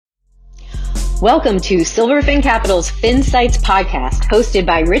Welcome to Silverfin Capital's Finsights podcast, hosted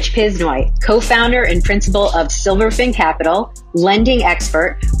by Rich Pisnoy, co-founder and principal of Silverfin Capital, lending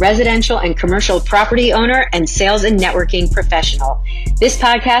expert, residential and commercial property owner, and sales and networking professional. This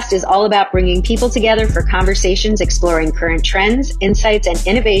podcast is all about bringing people together for conversations exploring current trends, insights, and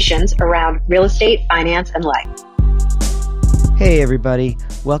innovations around real estate, finance, and life. Hey everybody,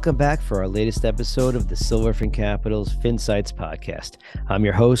 welcome back for our latest episode of the Silverfin Capital's Finsights podcast. I'm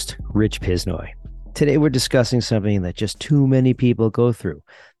your host, Rich Pisnoy. Today we're discussing something that just too many people go through,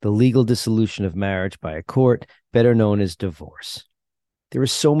 the legal dissolution of marriage by a court, better known as divorce. There are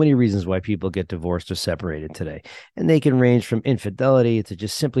so many reasons why people get divorced or separated today, and they can range from infidelity to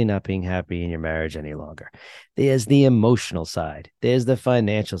just simply not being happy in your marriage any longer. There's the emotional side, there's the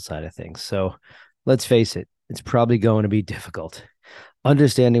financial side of things, so let's face it, it's probably going to be difficult.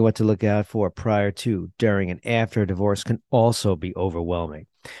 Understanding what to look out for prior to, during, and after a divorce can also be overwhelming.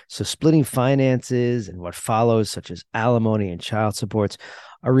 So splitting finances and what follows, such as alimony and child supports,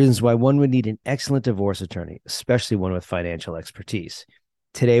 are reasons why one would need an excellent divorce attorney, especially one with financial expertise.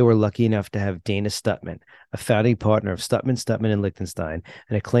 Today, we're lucky enough to have Dana Stutman, a founding partner of Stutman and Lichtenstein,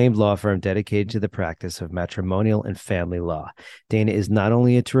 an acclaimed law firm dedicated to the practice of matrimonial and family law. Dana is not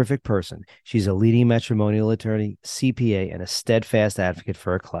only a terrific person, she's a leading matrimonial attorney, CPA, and a steadfast advocate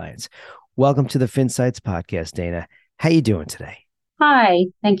for her clients. Welcome to the Finsights podcast, Dana. How you doing today? Hi,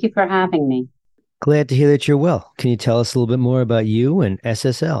 thank you for having me. Glad to hear that you're well. Can you tell us a little bit more about you and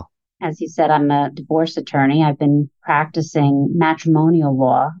SSL? As you said, I'm a divorce attorney. I've been practicing matrimonial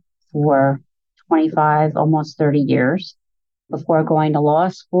law for 25, almost 30 years. Before going to law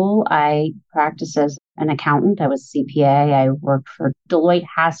school, I practiced as an accountant. I was CPA. I worked for Deloitte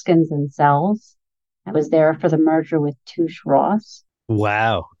Haskins and Sells. I was there for the merger with Touche Ross.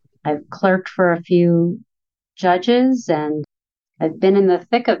 Wow. I've clerked for a few judges, and I've been in the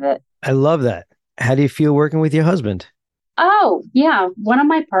thick of it. I love that. How do you feel working with your husband? Oh, yeah. One of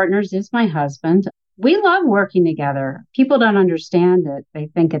my partners is my husband. We love working together. People don't understand it. They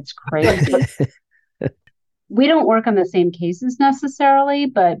think it's crazy. We don't work on the same cases necessarily,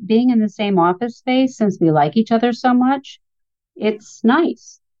 but being in the same office space, since we like each other so much, it's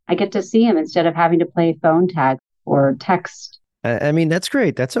nice. I get to see him instead of having to play phone tag or text. I mean, that's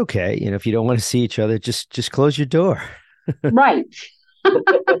great. That's okay. You know, if you don't want to see each other, just close your door. Right.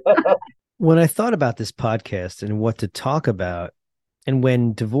 When I thought about this podcast and what to talk about, and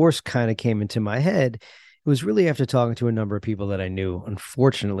when divorce kind of came into my head, it was really after talking to a number of people that I knew,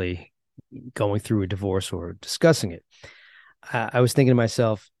 unfortunately, going through a divorce or discussing it. I was thinking to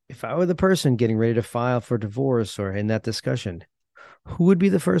myself, if I were the person getting ready to file for divorce or in that discussion, who would be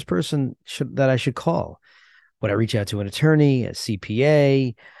the first person that I should call? Would I reach out to an attorney, a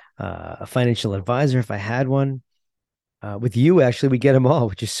CPA, a financial advisor if I had one? With you, actually, we get them all,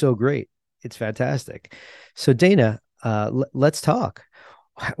 which is so great. It's fantastic. So Dana, let's talk.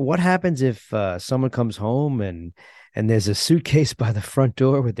 What happens if someone comes home and there's a suitcase by the front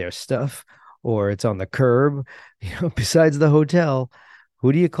door with their stuff, or it's on the curb, besides the hotel?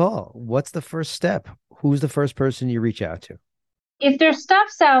 Who do you call? What's the first step? Who's the first person you reach out to? If their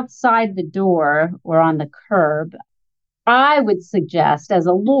stuff's outside the door or on the curb, I would suggest as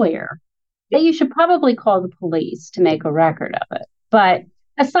a lawyer that you should probably call the police to make a record of it. But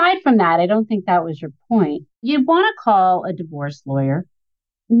aside from that, I don't think that was your point. You'd want to call a divorce lawyer.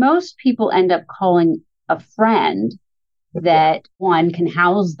 Most people end up calling a friend that, one, can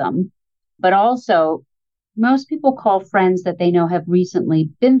house them, but also most people call friends that they know have recently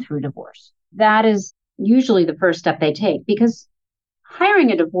been through divorce. That is usually the first step they take, because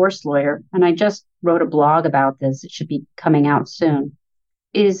hiring a divorce lawyer, and I just wrote a blog about this, it should be coming out soon,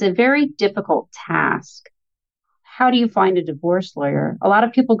 is a very difficult task. How do you find a divorce lawyer? A lot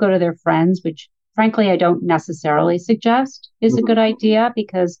of people go to their friends, which frankly, I don't necessarily suggest is a good idea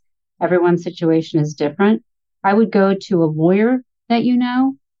because everyone's situation is different. I would go to a lawyer that you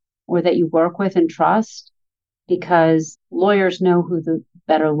know or that you work with and trust, because lawyers know who the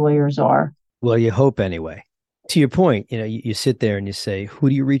better lawyers are. Well, you hope anyway. To your point, you sit there and you say, who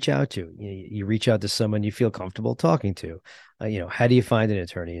do you reach out to? You reach out to someone you feel comfortable talking to. How do you find an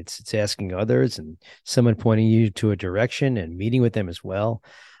attorney? It's asking others and someone pointing you to a direction and meeting with them as well.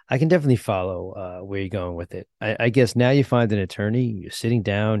 I can definitely follow where you're going with it. I guess now you find an attorney, you're sitting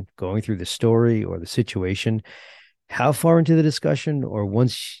down, going through the story or the situation. How far into the discussion, or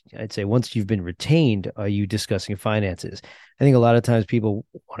once you've been retained, are you discussing finances? I think a lot of times people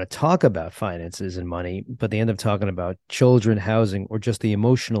want to talk about finances and money, but they end up talking about children, housing, or just the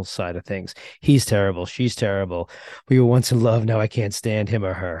emotional side of things. He's terrible. She's terrible. We were once in love. Now I can't stand him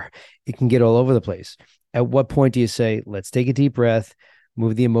or her. It can get all over the place. At what point do you say, let's take a deep breath,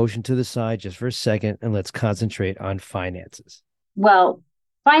 move the emotion to the side just for a second and let's concentrate on finances. Well,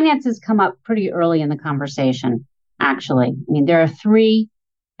 finances come up pretty early in the conversation, actually. I mean, there are three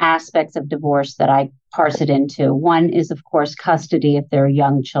aspects of divorce that I parse it into. One is, of course, custody if there are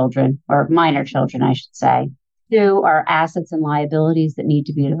young children or minor children, I should say. Two are assets and liabilities that need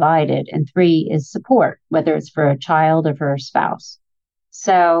to be divided. And three is support, whether it's for a child or for a spouse.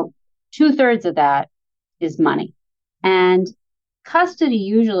 So 2/3 of that is money. And custody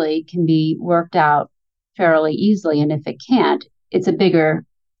usually can be worked out fairly easily. And if it can't, it's a bigger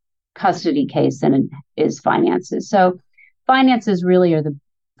custody case than it is finances. So finances really are the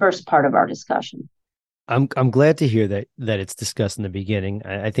first part of our discussion. I'm glad to hear that it's discussed in the beginning.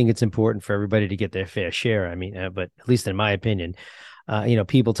 I think it's important for everybody to get their fair share. I mean, but at least in my opinion,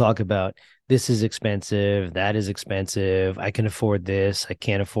 people talk about this is expensive, that is expensive. I can afford this, I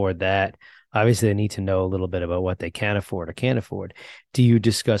can't afford that. Obviously, they need to know a little bit about what they can afford or can't afford. Do you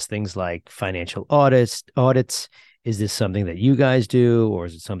discuss things like financial audits? Is this something that you guys do, or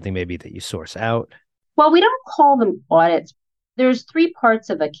is it something maybe that you source out? Well, we don't call them audits. There's three parts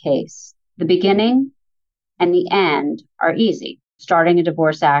of a case. The beginning and the end are easy. Starting a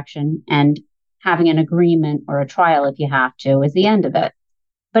divorce action and having an agreement or a trial, if you have to, is the end of it.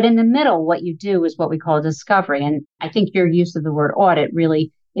 But in the middle, what you do is what we call discovery. And I think your use of the word audit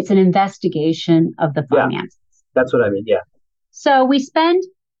really, it's an investigation of the finances. Yeah, that's what I mean. Yeah. So we spend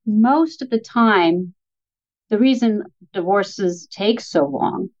most of the time, the reason divorces take so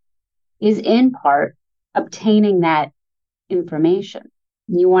long is in part obtaining that information.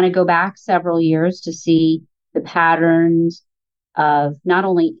 You want to go back several years to see the patterns of not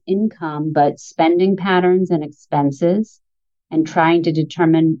only income, but spending patterns and expenses, and trying to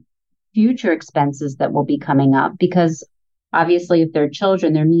determine future expenses that will be coming up. Because obviously, if they're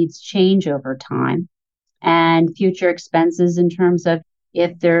children, their needs change over time. And future expenses in terms of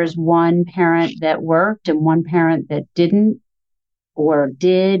if there's one parent that worked and one parent that didn't, or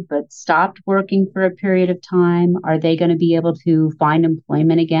did but stopped working for a period of time, are they going to be able to find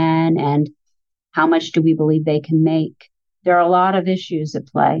employment again? And how much do we believe they can make? There are a lot of issues at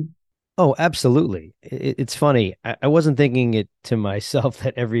play. Oh, absolutely. It's funny. I wasn't thinking it to myself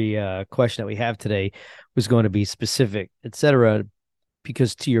that every question that we have today was going to be specific, et cetera,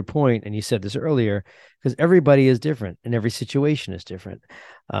 because to your point, and you said this earlier, because everybody is different and every situation is different.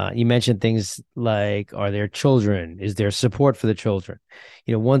 You mentioned things like, are there children? Is there support for the children?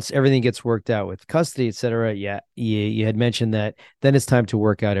 Once everything gets worked out with custody, et cetera, yeah, you had mentioned that then it's time to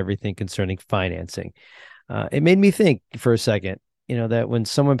work out everything concerning financing. It made me think for a second, that when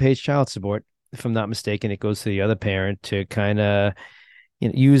someone pays child support, if I'm not mistaken, it goes to the other parent to kind of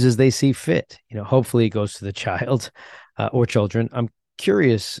use as they see fit. Hopefully it goes to the child or children. I'm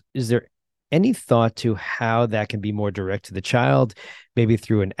curious, is there any thought to how that can be more direct to the child, maybe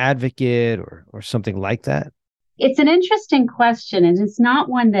through an advocate or something like that? It's an interesting question, and it's not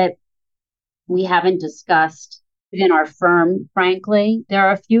one that we haven't discussed within our firm, frankly. There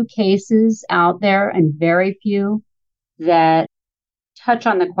are a few cases out there and very few that touch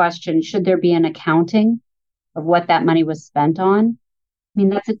on the question, should there be an accounting of what that money was spent on? I mean,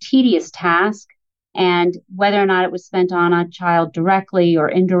 that's a tedious task. And whether or not it was spent on a child directly or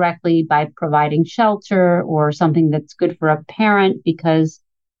indirectly by providing shelter or something that's good for a parent because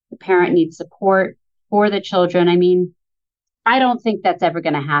the parent needs support for the children. I mean, I don't think that's ever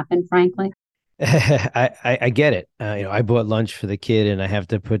going to happen, frankly. I get it. I bought lunch for the kid and I have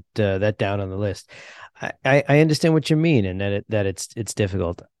to put that down on the list. I understand what you mean and that it's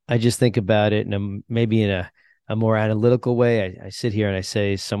difficult. I just think about it maybe in a more analytical way. I sit here and I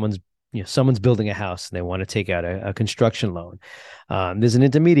say someone's building a house and they want to take out a construction loan. There's an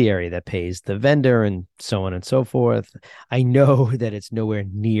intermediary that pays the vendor and so on and so forth. I know that it's nowhere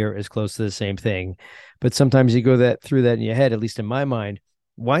near as close to the same thing, but sometimes you go through that in your head, at least in my mind.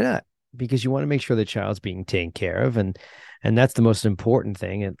 Why not? Because you want to make sure the child's being taken care of. And that's the most important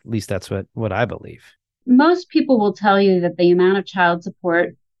thing. At least that's what I believe. Most people will tell you that the amount of child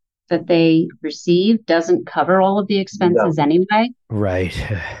support that they receive doesn't cover all of the expenses anyway. Right.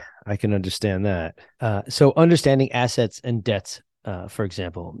 I can understand that. So understanding assets and debts, for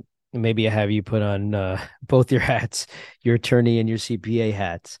example, maybe I have you put on both your hats, your attorney and your CPA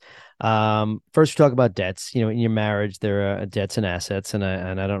hats. First, we talk about debts. In your marriage, there are debts and assets, and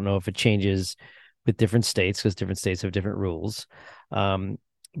I don't know if it changes with different states because different states have different rules.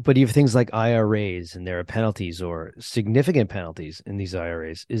 But you have things like IRAs, and there are penalties or significant penalties in these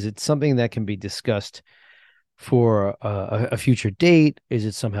IRAs. Is it something that can be discussed for a future date? Is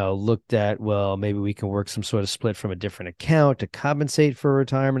it somehow looked at, well, maybe we can work some sort of split from a different account to compensate for a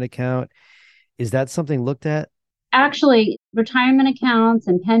retirement account? Is that something looked at? Actually, retirement accounts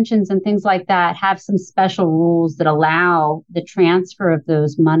and pensions and things like that have some special rules that allow the transfer of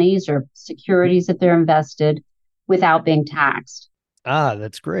those monies or securities if they're invested without being taxed. Ah,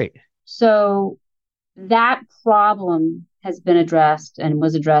 that's great. So that problem has been addressed and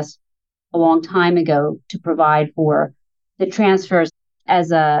was addressed a long time ago to provide for the transfers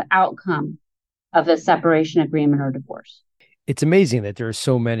as a outcome of a separation agreement or divorce. It's amazing that there are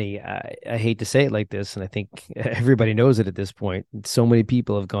so many. I hate to say it like this, and I think everybody knows it at this point. So many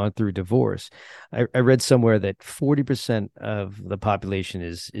people have gone through divorce. I read somewhere that 40% of the population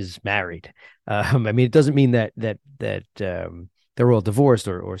is married. I mean, it doesn't mean that they're all divorced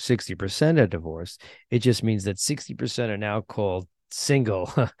or 60% are divorced. It just means that 60% are now called single,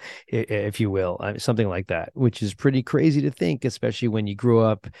 if you will, something like that, which is pretty crazy to think, especially when you grew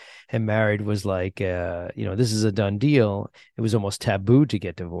up and married was like, this is a done deal. It was almost taboo to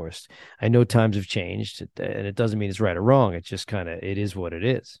get divorced. I know times have changed, and it doesn't mean it's right or wrong. It's just it is what it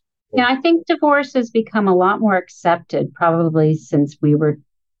is. Yeah, I think divorce has become a lot more accepted, probably since we were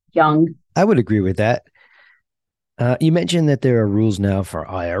young. I would agree with that. You mentioned that there are rules now for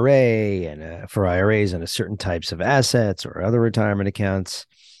IRA and for IRAs and certain types of assets or other retirement accounts.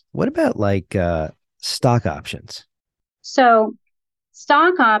 What about like stock options? So,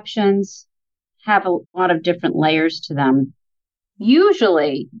 stock options have a lot of different layers to them.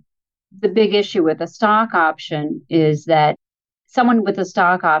 Usually, the big issue with a stock option is that someone with a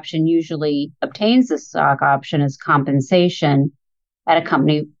stock option usually obtains the stock option as compensation at a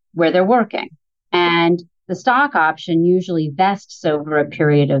company where they're working. And the stock option usually vests over a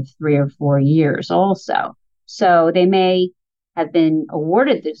period of 3 or 4 years also. So they may have been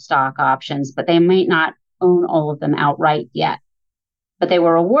awarded the stock options, but they might not own all of them outright yet. But they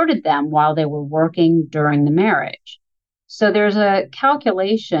were awarded them while they were working during the marriage. So there's a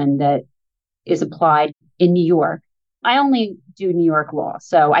calculation that is applied in New York. I only do New York law,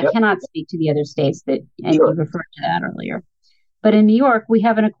 so I cannot speak to the other states and you referred to that earlier. But in New York, we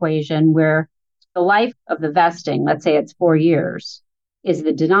have an equation where the life of the vesting, let's say it's 4 years, is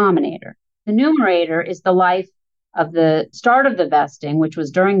the denominator. The numerator is the life of the start of the vesting, which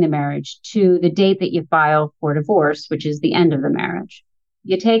was during the marriage, to the date that you file for divorce, which is the end of the marriage.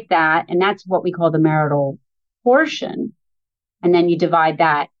 You take that, and that's what we call the marital portion, and then you divide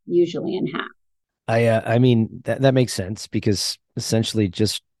that usually in half. I mean, that makes sense because essentially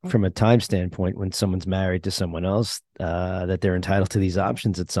just from a time standpoint, when someone's married to someone else, that they're entitled to these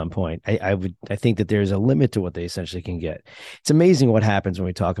options at some point. I think that there's a limit to what they essentially can get. It's amazing what happens when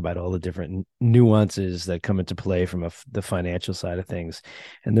we talk about all the different nuances that come into play from the financial side of things.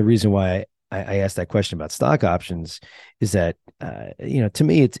 And the reason why I asked that question about stock options is that, to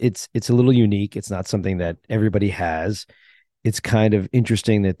me, it's a little unique. It's not something that everybody has. It's kind of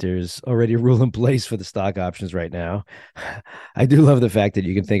interesting that there's already a rule in place for the stock options right now. I do love the fact that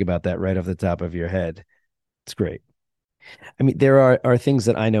you can think about that right off the top of your head. It's great. I mean, there are things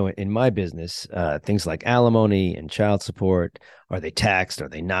that I know in my business, things like alimony and child support. Are they taxed? Are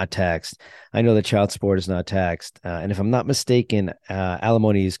they not taxed? I know that child support is not taxed. And if I'm not mistaken,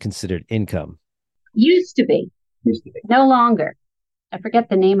 alimony is considered income. Used to be. No longer. I forget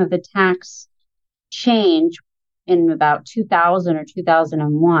the name of the tax change in about 2000 or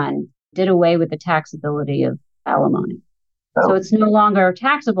 2001, did away with the taxability of alimony. Oh. So it's no longer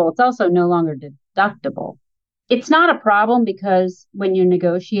taxable. It's also no longer deductible. It's not a problem because when you're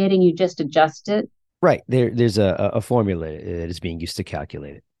negotiating, you just adjust it. Right. There's a formula that is being used to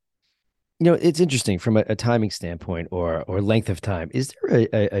calculate it. It's interesting from a timing standpoint or length of time. Is there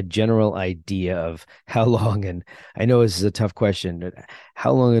a general idea of how long, and I know this is a tough question, but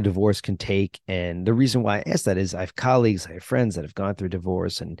how long a divorce can take? And the reason why I ask that is I have colleagues, I have friends that have gone through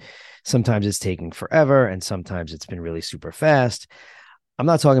divorce, and sometimes it's taking forever, and sometimes it's been really super fast. I'm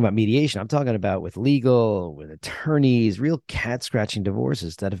not talking about mediation. I'm talking about with legal, with attorneys, real cat-scratching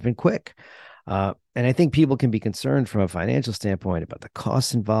divorces that have been quick. And I think people can be concerned from a financial standpoint about the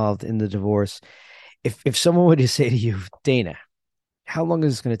costs involved in the divorce. If someone were to say to you, Dana, how long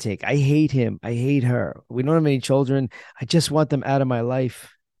is this going to take? I hate him. I hate her. We don't have any children. I just want them out of my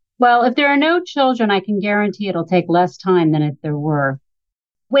life. Well, if there are no children, I can guarantee it'll take less time than if there were.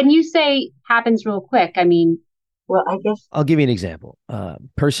 When you say happens real quick, I mean, well, I guess I'll give you an example.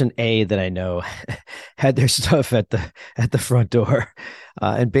 Person A that I know had their stuff at the front door,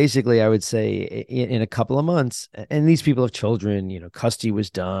 and basically, I would say in a couple of months. And these people have children. Custody was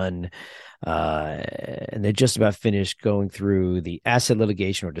done, and they're just about finished going through the asset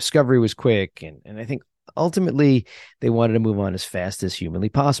litigation or discovery was quick, and I think ultimately they wanted to move on as fast as humanly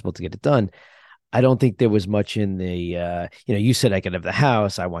possible to get it done. I don't think there was much in the, you said I could have the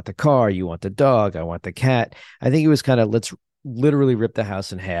house, I want the car, you want the dog, I want the cat. I think it was kind of, let's literally rip the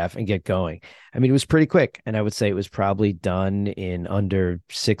house in half and get going. I mean, it was pretty quick. And I would say it was probably done in under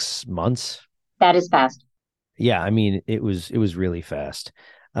 6 months. That is fast. Yeah. I mean, it was really fast.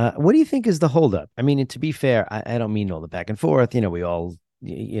 What do you think is the holdup? I mean, and to be fair, I don't mean all the back and forth. We all,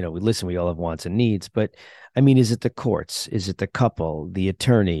 we all have wants and needs, but I mean, is it the courts? Is it the couple, the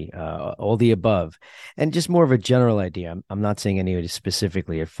attorney, all the above? And just more of a general idea. I'm not saying anybody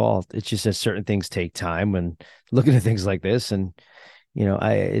specifically at fault. It's just that certain things take time when looking at things like this. And,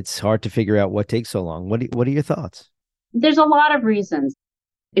 it's hard to figure out what takes so long. What are your thoughts? There's a lot of reasons.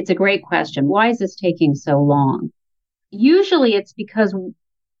 It's a great question. Why is this taking so long? Usually it's because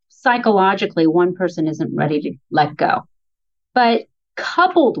psychologically one person isn't ready to let go. But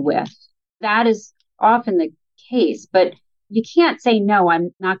coupled with that is often the case, but you can't say, no,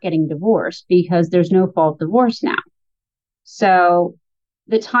 I'm not getting divorced because there's no fault divorce now. So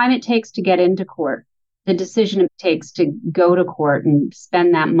the time it takes to get into court, the decision it takes to go to court and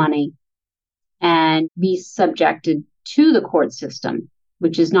spend that money and be subjected to the court system,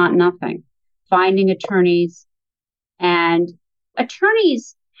 which is not nothing, finding attorneys, and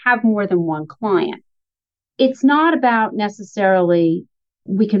attorneys have more than one client. It's not about necessarily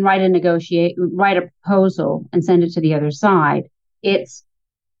we can write a proposal and send it to the other side. It's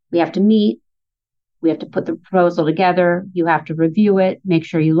we have to meet, we have to put the proposal together, you have to review it, make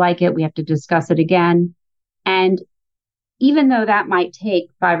sure you like it, we have to discuss it again. And even though that might take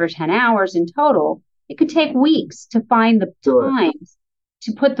 5 or 10 hours in total, it could take weeks to find the times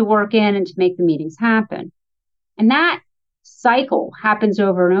to put the work in and to make the meetings happen. And that cycle happens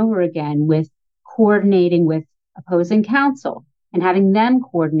over and over again with coordinating with opposing counsel and having them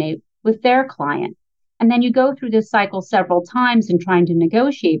coordinate with their client. And then you go through this cycle several times in trying to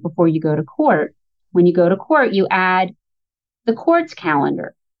negotiate before you go to court. When you go to court, you add the court's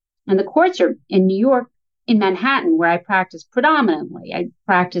calendar. And the courts are in New York, in Manhattan, where I practice predominantly. I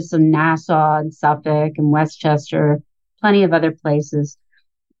practice in Nassau and Suffolk and Westchester, plenty of other places.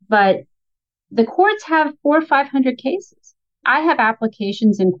 But the courts have 400 or 500 cases. I have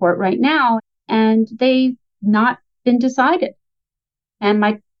applications in court right now, and they've not been decided. And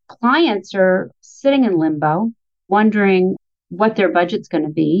my clients are sitting in limbo, wondering what their budget's going to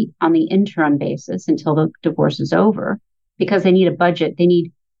be on the interim basis until the divorce is over, because they need a budget. They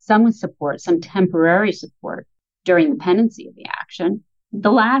need some support, some temporary support during the pendency of the action.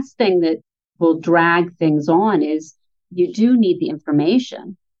 The last thing that will drag things on is you do need the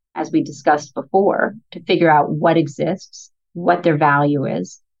information, as we discussed before, to figure out what exists, what their value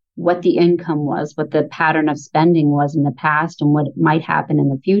is, what the income was, what the pattern of spending was in the past, and what might happen in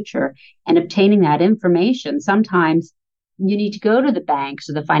the future. And obtaining that information, sometimes you need to go to the banks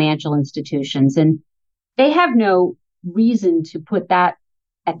or the financial institutions, and they have no reason to put that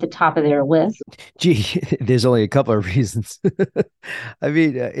at the top of their list. Gee, there's only a couple of reasons. I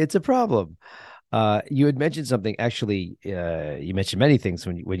mean, it's a problem. You had mentioned something, actually, you mentioned many things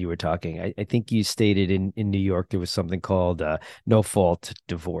when you were talking. I think you stated in New York, there was something called no fault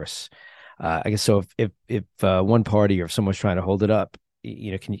divorce. I guess so if one party or if someone's trying to hold it up,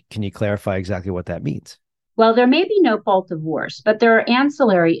 can you clarify exactly what that means? Well, there may be no fault divorce, but there are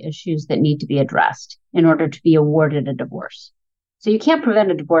ancillary issues that need to be addressed in order to be awarded a divorce. So you can't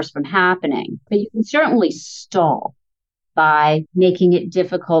prevent a divorce from happening, but you can certainly stall by making it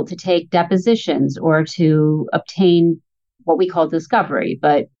difficult to take depositions or to obtain what we call discovery,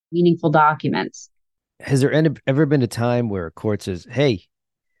 but meaningful documents. Has there ever been a time where a court says, hey,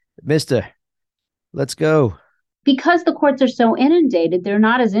 mister, let's go? Because the courts are so inundated, they're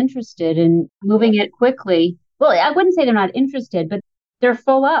not as interested in moving it quickly. Well, I wouldn't say they're not interested, but they're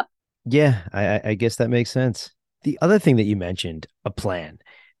full up. Yeah, I guess that makes sense. The other thing that you mentioned, a plan.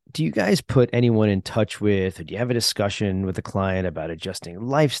 Do you guys put anyone in touch with, or do you have a discussion with the client about adjusting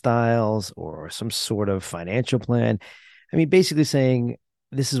lifestyles or some sort of financial plan? I mean, basically saying,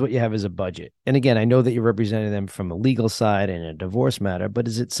 this is what you have as a budget. And again, I know that you're representing them from a legal side in a divorce matter, but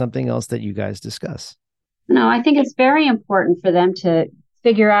is it something else that you guys discuss? No, I think it's very important for them to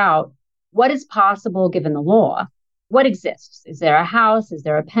figure out what is possible given the law. What exists? Is there a house? Is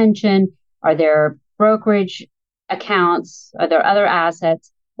there a pension? Are there brokerage accounts? Are there other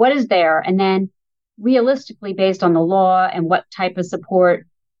assets? What is there? And then realistically, based on the law and what type of support,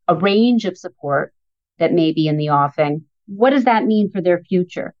 a range of support that may be in the offing, what does that mean for their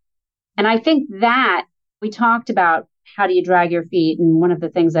future? And I think that we talked about how do you drag your feet? And one of the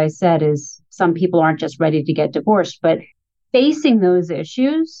things I said is some people aren't just ready to get divorced, but facing those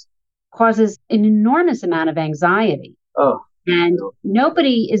issues causes an enormous amount of anxiety. Oh. And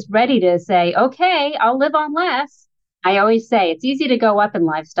nobody is ready to say, okay, I'll live on less. I always say it's easy to go up in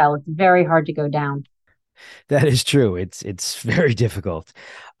lifestyle. It's very hard to go down. That is true. It's very difficult.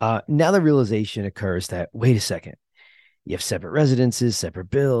 Now the realization occurs that, wait a second, you have separate residences, separate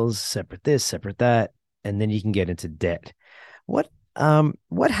bills, separate this, separate that, and then you can get into debt. What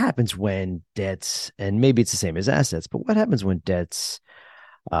happens when debts, and maybe it's the same as assets, but what happens when debts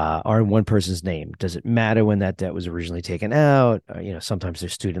are in one person's name? Does it matter when that debt was originally taken out? Sometimes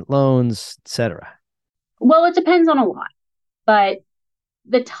there's student loans, etc. Well, it depends on a lot, but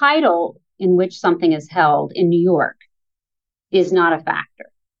the title in which something is held in New York is not a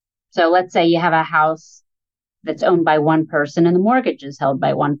factor. So let's say you have a house that's owned by one person and the mortgage is held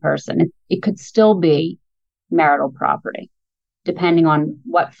by one person. It could still be marital property, depending on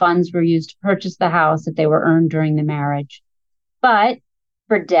what funds were used to purchase the house, if they were earned during the marriage. But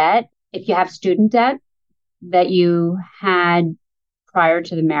for debt, if you have student debt that you had prior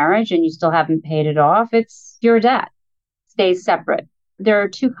to the marriage and you still haven't paid it off, it's your debt. It stays separate. There are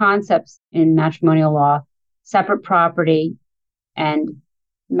two concepts in matrimonial law: separate property and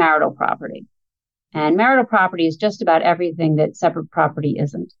marital property. And marital property is just about everything that separate property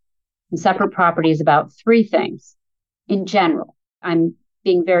isn't. And separate property is about three things in general. I'm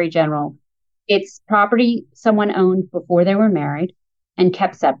being very general. It's property someone owned before they were married and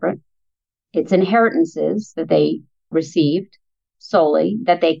kept separate. It's inheritances that they received solely,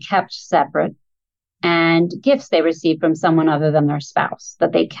 that they kept separate, and gifts they received from someone other than their spouse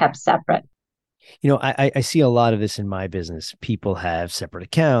that they kept separate. I see a lot of this in my business. People have separate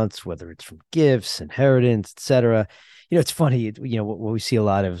accounts, whether it's from gifts, inheritance, etc. It's funny, what we see a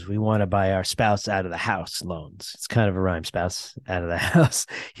lot of is we want to buy our spouse out of the house loans. It's kind of a rhyme, spouse out of the house.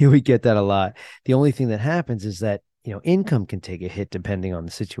 We get that a lot. The only thing that happens is that, income can take a hit depending on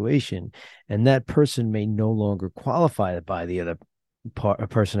the situation. And that person may no longer qualify to buy the other a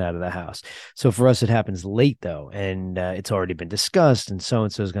person out of the house. So for us, it happens late though, and it's already been discussed, and so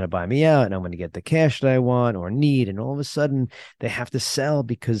is going to buy me out, and I'm going to get the cash that I want or need, and all of a sudden they have to sell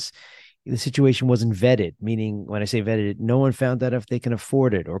because the situation wasn't vetted. Meaning, when I say vetted, no one found out if they can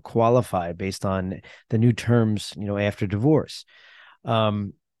afford it or qualify based on the new terms, after divorce.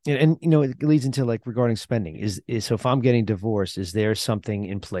 It leads into, like, regarding spending is so if I'm getting divorced, is there something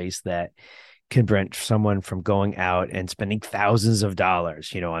in place that can prevent someone from going out and spending thousands of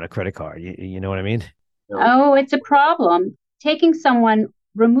dollars, on a credit card? You know what I mean? Oh, it's a problem.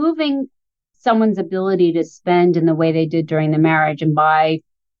 Removing someone's ability to spend in the way they did during the marriage and buy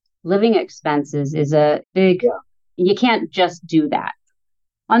living expenses is a big, you can't just do that.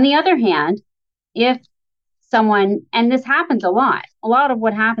 On the other hand, if someone, and this happens a lot of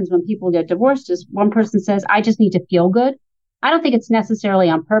what happens when people get divorced is one person says, I just need to feel good. I don't think it's necessarily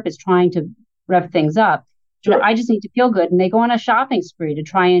on purpose trying to rev things up. Sure. I just need to feel good. And they go on a shopping spree to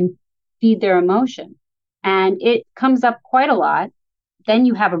try and feed their emotion. And it comes up quite a lot. Then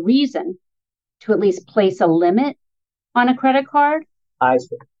you have a reason to at least place a limit on a credit card. I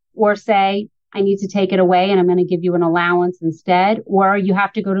see. Or say, I need to take it away and I'm going to give you an allowance instead. Or you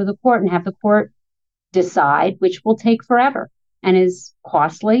have to go to the court and have the court decide, which will take forever and is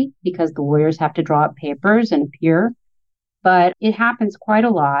costly because the lawyers have to draw up papers and appear. But it happens quite a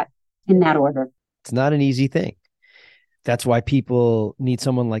lot in that order. It's not an easy thing. That's why people need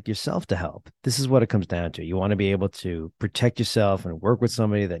someone like yourself to help. This is what it comes down to. You want to be able to protect yourself and work with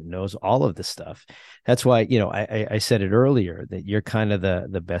somebody that knows all of this stuff. That's why, I said it earlier that you're kind of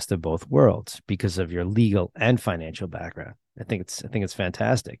the best of both worlds because of your legal and financial background. I think it's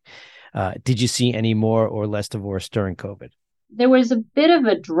fantastic. Did you see any more or less divorce during COVID? There was a bit of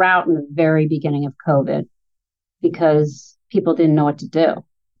a drought in the very beginning of COVID because people didn't know what to do.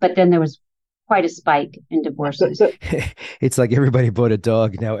 But then there was quite a spike in divorces. It's like everybody bought a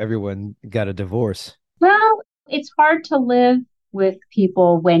dog. Now everyone got a divorce. Well, it's hard to live with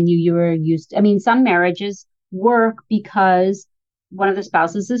people when you're used to, some marriages work because one of the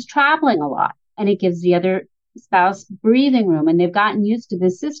spouses is traveling a lot and it gives the other spouse breathing room, and they've gotten used to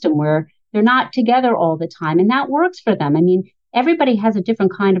this system where they're not together all the time, and that works for them. Everybody has a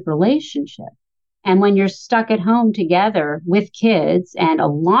different kind of relationship. And when you're stuck at home together with kids and a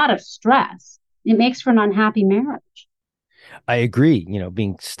lot of stress, it makes for an unhappy marriage. I agree.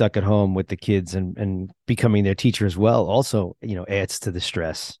 Being stuck at home with the kids and becoming their teacher as well also, adds to the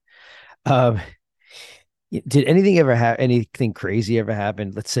stress. Did anything crazy ever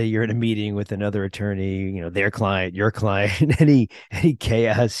happen? Let's say you're in a meeting with another attorney, their client, your client, any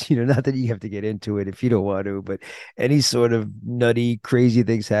chaos, not that you have to get into it if you don't want to, but any sort of nutty, crazy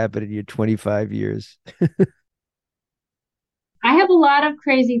things happen in your 25 years? I have a lot of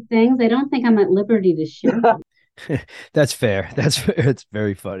crazy things. I don't think I'm at liberty to share them. That's fair. That's fair. It's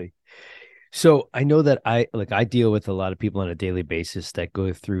very funny. So I know that I deal with a lot of people on a daily basis that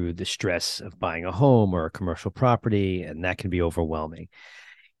go through the stress of buying a home or a commercial property, and that can be overwhelming.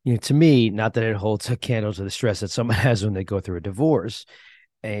 To me, not that it holds a candle to the stress that someone has when they go through a divorce.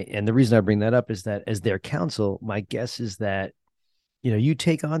 And the reason I bring that up is that as their counsel, my guess is that you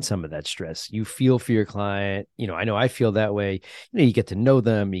take on some of that stress. You feel for your client. I know I feel that way. You get to know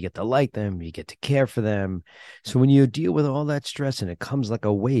them, you get to like them, you get to care for them. So when you deal with all that stress and it comes like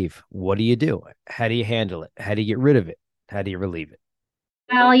a wave, what do you do? How do you handle it? How do you get rid of it? How do you relieve it?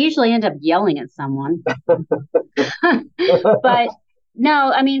 Well, I usually end up yelling at someone. But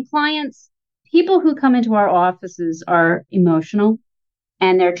no, I mean, people who come into our offices are emotional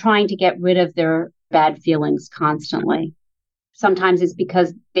and they're trying to get rid of their bad feelings constantly. Sometimes it's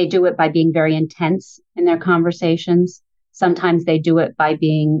because they do it by being very intense in their conversations. Sometimes they do it by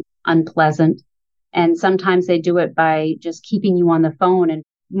being unpleasant. And sometimes they do it by just keeping you on the phone. And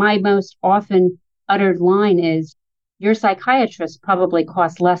my most often uttered line is, your psychiatrist probably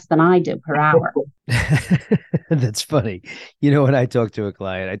costs less than I do per hour. That's funny. When I talk to a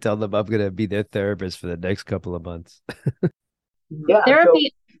client, I tell them I'm going to be their therapist for the next couple of months. Yeah,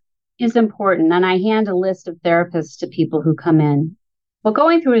 therapy is important. And I hand a list of therapists to people who come in. Well,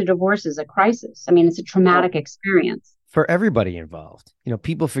 going through a divorce is a crisis. I mean, it's a traumatic experience. For everybody involved.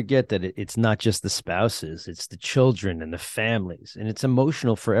 People forget that it's not just the spouses, it's the children and the families. And it's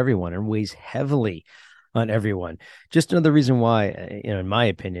emotional for everyone and weighs heavily on everyone. Just another reason why, in my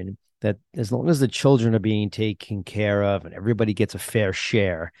opinion, that as long as the children are being taken care of and everybody gets a fair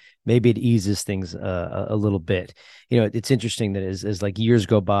share, maybe it eases things a little bit. It's interesting that as like years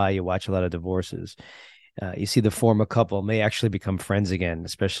go by, you watch a lot of divorces. You see the former couple may actually become friends again,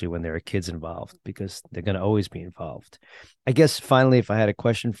 especially when there are kids involved, because they're going to always be involved. I guess finally, if I had a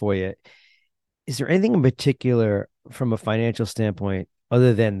question for you, is there anything in particular from a financial standpoint,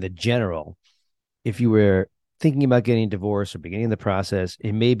 other than the general, if you were thinking about getting divorced or beginning the process,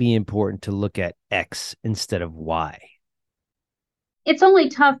 it may be important to look at X instead of Y? It's only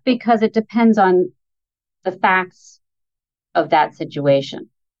tough because it depends on the facts of that situation.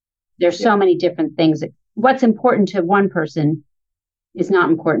 There's so many different things. What's important to one person is not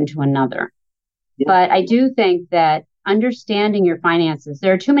important to another. Yeah. But I do think that understanding your finances,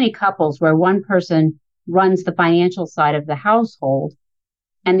 there are too many couples where one person runs the financial side of the household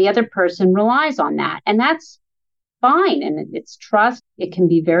and the other person relies on that. And that's fine. And it's trust. It can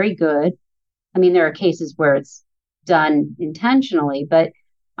be very good. I mean, there are cases where it's done intentionally, but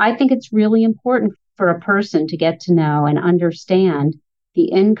I think it's really important for a person to get to know and understand the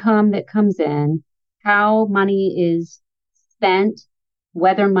income that comes in, how money is spent,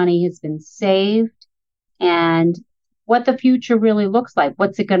 whether money has been saved, and what the future really looks like.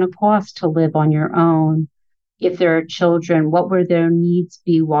 What's it going to cost to live on your own? If there are children, what will their needs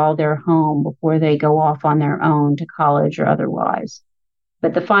be while they're home before they go off on their own to college or otherwise?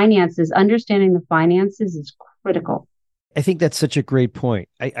 But the finances, understanding the finances is critical. I think that's such a great point.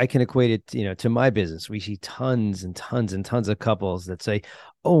 I can equate it, to my business. We see tons and tons and tons of couples that say,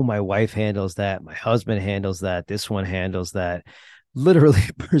 oh, my wife handles that. My husband handles that. This one handles that. Literally,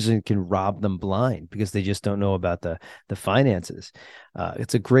 a person can rob them blind because they just don't know about the finances.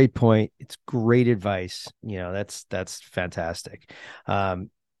 It's a great point. It's great advice. That's fantastic.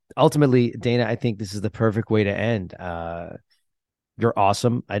 Ultimately, Dana, I think this is the perfect way to end. You're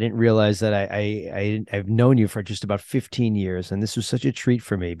awesome. I didn't realize that I've known you for just about 15 years, and this was such a treat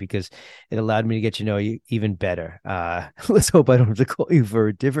for me because it allowed me to get to know you even better. Let's hope I don't have to call you for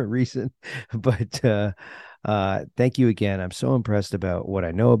a different reason, but thank you again. I'm so impressed about what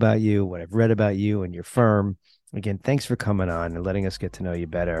I know about you, what I've read about you and your firm. Again, thanks for coming on and letting us get to know you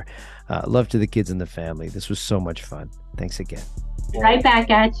better. Love to the kids and the family. This was so much fun. Thanks again. Right back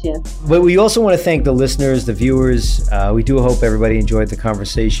at you. But we also want to thank the listeners, the viewers. We do hope everybody enjoyed the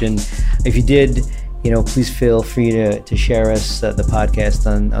conversation. If you did, please feel free to share us, the podcast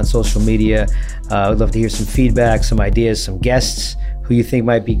on social media. I'd love to hear some feedback, some ideas, some guests who you think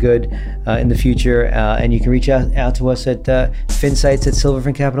might be good in the future. And you can reach out to us at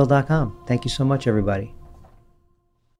Finsights@silverfincapital.com. Thank you so much, everybody.